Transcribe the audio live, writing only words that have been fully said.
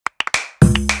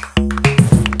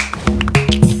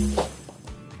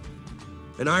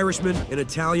An Irishman, an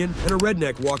Italian, and a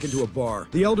redneck walk into a bar.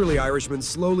 The elderly Irishman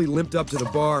slowly limped up to the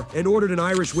bar and ordered an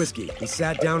Irish whiskey. He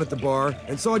sat down at the bar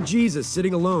and saw Jesus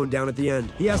sitting alone down at the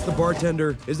end. He asked the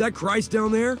bartender, "Is that Christ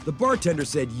down there?" The bartender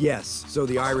said yes. So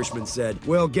the Irishman said,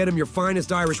 "Well, get him your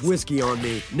finest Irish whiskey on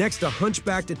me." Next, a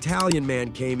hunchbacked Italian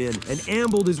man came in and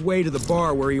ambled his way to the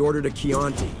bar where he ordered a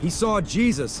Chianti. He saw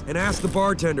Jesus and asked the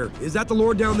bartender, "Is that the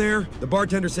Lord down there?" The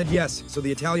bartender said yes. So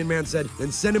the Italian man said,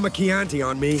 "Then send him a Chianti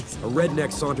on me." A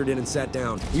redneck sauntered in and sat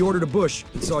down. He ordered a Busch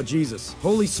and saw Jesus.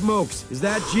 "Holy smokes, is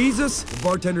that Jesus?" The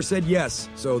bartender said yes.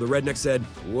 So the redneck said,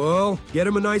 "Well, get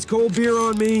him a nice cold beer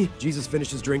on me." Jesus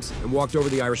finished his drinks and walked over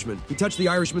to the Irishman. He touched the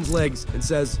Irishman's legs and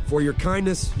says, "For your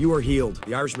kindness, you are healed."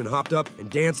 The Irishman hopped up and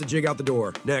danced a jig out the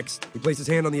door. Next, he placed his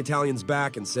hand on the Italian's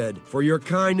back and said, "For your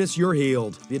kindness, you're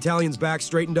healed." The Italian's back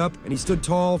straightened up and he stood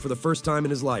tall for the first time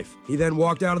in his life. He then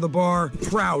walked out of the bar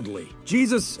proudly.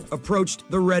 Jesus approached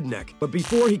the redneck, but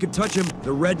before he could touch him,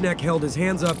 the redneck held his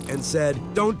hands up and said,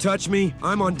 "Don't touch me,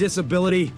 I'm on disability."